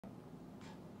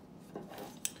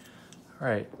All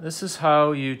right, this is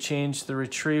how you change the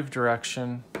retrieve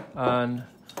direction on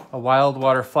a wild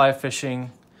water fly fishing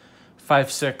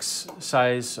 5/6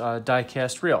 size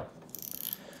die-cast reel.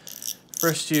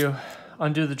 First, you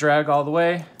undo the drag all the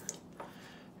way.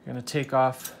 You're going to take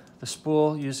off the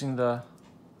spool using the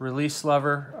release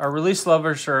lever. Our release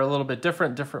levers are a little bit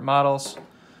different models,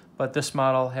 but this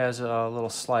model has a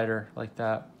little slider like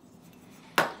that.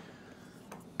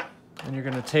 And you're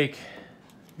going to take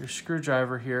your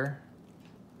screwdriver here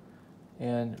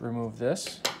and remove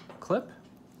this clip.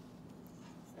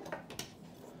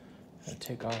 And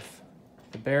take off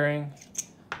the bearing,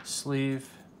 sleeve,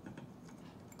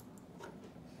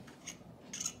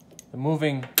 the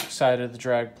moving side of the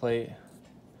drag plate,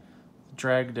 the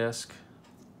drag disc,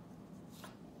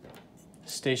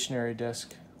 stationary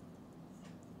disc,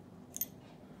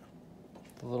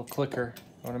 the little clicker.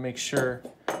 I want to make sure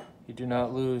you do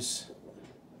not lose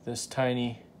this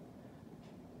tiny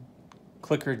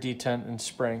clicker detent and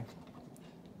spring.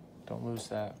 Don't lose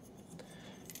that.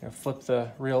 You're going to flip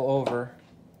the reel over.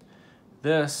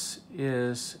 This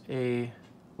is a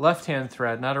left-hand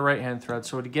thread, not a right-hand thread.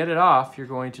 So to get it off, you're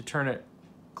going to turn it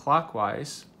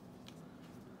clockwise,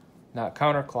 not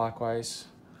counterclockwise.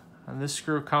 On this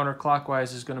screw,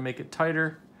 counterclockwise is going to make it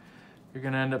tighter. You're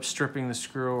going to end up stripping the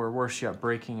screw, or worse yet,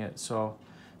 breaking it. So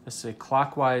this is a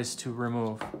clockwise to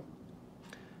remove.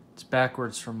 It's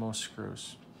backwards from most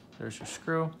screws. There's your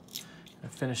screw.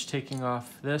 Finish taking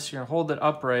off this. You're going to hold it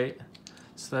upright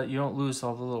so that you don't lose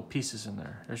all the little pieces in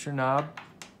there. There's your knob.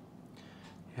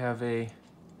 You have a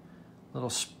little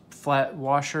flat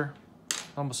washer.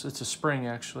 Almost, it's a spring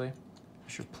actually.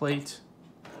 There's your plate,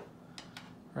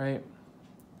 right?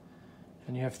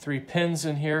 And you have 3 pins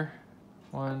in here.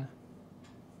 1,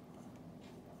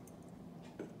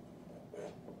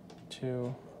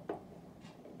 2,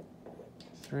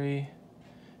 3.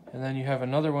 And then you have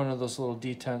another one of those little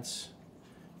detents.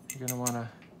 You're going to want to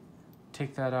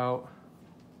take that out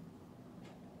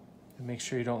and make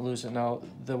sure you don't lose it. Now,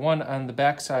 the one on the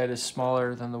back side is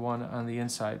smaller than the one on the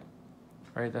inside,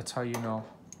 right? That's how you know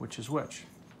which is which.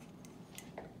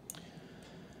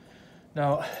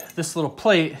 Now, this little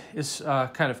plate is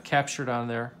kind of captured on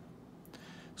there.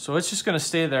 So it's just going to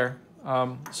stay there.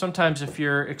 Sometimes if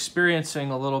you're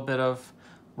experiencing a little bit of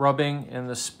rubbing and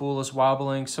the spool is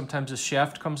wobbling, sometimes the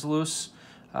shaft comes loose.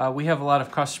 We have a lot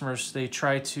of customers, they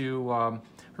try to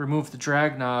remove the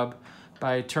drag knob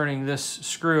by turning this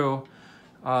screw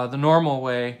the normal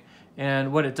way,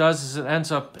 and what it does is it ends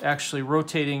up actually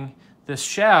rotating this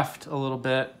shaft a little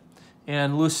bit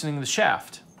and loosening the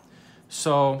shaft.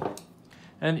 So,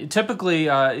 and typically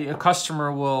a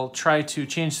customer will try to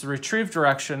change the retrieve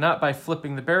direction not by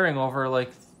flipping the bearing over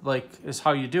like is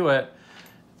how you do it.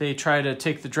 They try to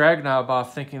take the drag knob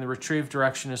off thinking the retrieve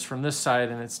direction is from this side,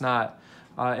 and it's not.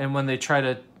 And when they try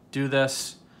to do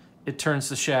this, it turns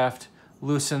the shaft,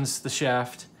 loosens the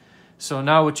shaft. So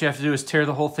now what you have to do is tear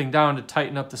the whole thing down to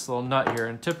tighten up this little nut here.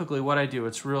 And typically what I do,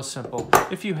 it's real simple.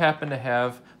 If you happen to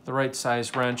have the right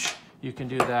size wrench, you can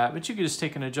do that. But you can just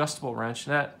take an adjustable wrench.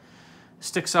 And that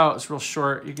sticks out, it's real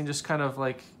short. You can just kind of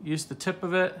like use the tip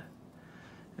of it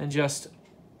and just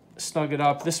snug it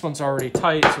up. This one's already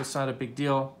tight, so it's not a big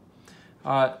deal.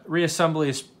 Reassembly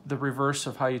is the reverse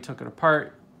of how you took it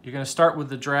apart. You're going to start with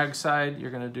the drag side. You're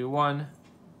going to do 1.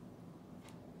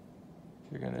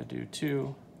 You're going to do 2.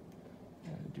 You're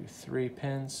going to do 3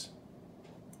 pins.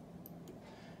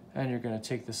 And you're going to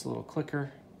take this little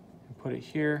clicker and put it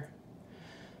here.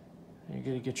 And you're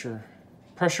going to get your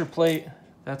pressure plate.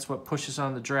 That's what pushes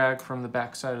on the drag from the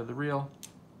back side of the reel.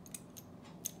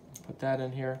 Put that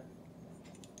in here.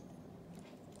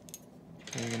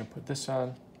 And you're going to put this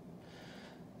on.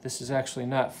 This is actually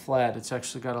not flat. It's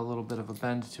actually got a little bit of a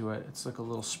bend to it. It's like a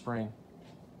little spring.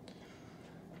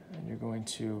 And you're going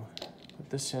to put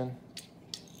this in.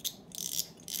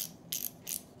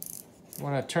 You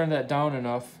want to turn that down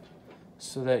enough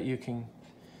so that you can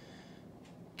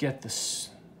get the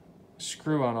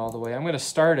screw on all the way. I'm going to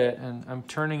start it, and I'm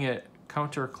turning it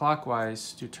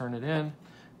counterclockwise to turn it in.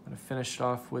 I'm going to finish it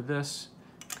off with this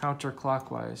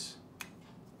counterclockwise.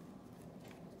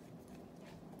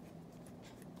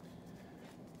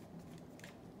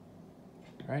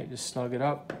 All right, just snug it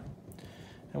up.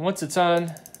 And once it's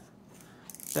on,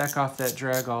 back off that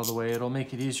drag all the way. It'll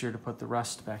make it easier to put the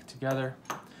rest back together.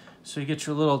 So you get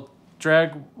your little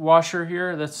drag washer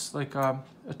here. That's like a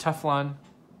Teflon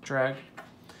drag.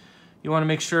 You want to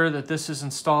make sure that this is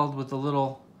installed with the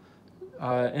little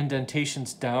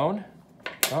indentations down.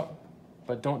 Oh,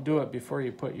 but don't do it before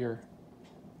you put your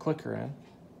clicker in.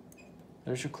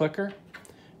 There's your clicker.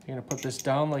 You're going to put this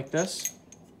down like this.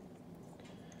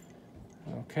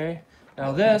 Okay,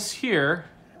 now this here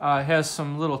has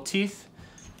some little teeth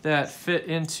that fit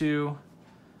into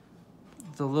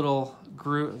the little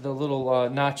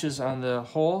notches on the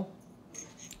hole.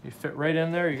 You fit right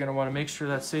in there. You're going to want to make sure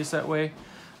that stays that way.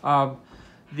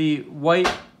 The white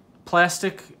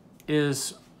plastic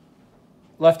is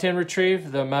left-hand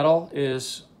retrieve. The metal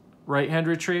is right-hand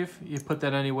retrieve. You put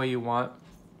that any way you want,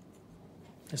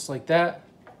 just like that.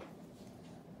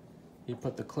 You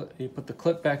put the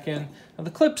clip back in. Now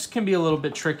the clips can be a little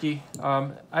bit tricky.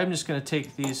 I'm just going to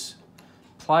take these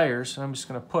pliers and I'm just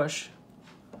going to push.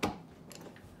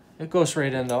 It goes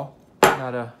right in though.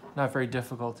 Not very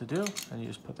difficult to do. And you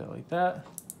just put that like that,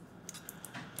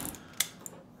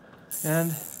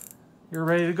 and you're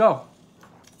ready to go.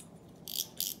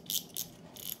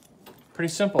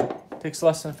 Pretty simple. Takes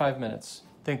less than 5 minutes.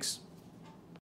 Thanks.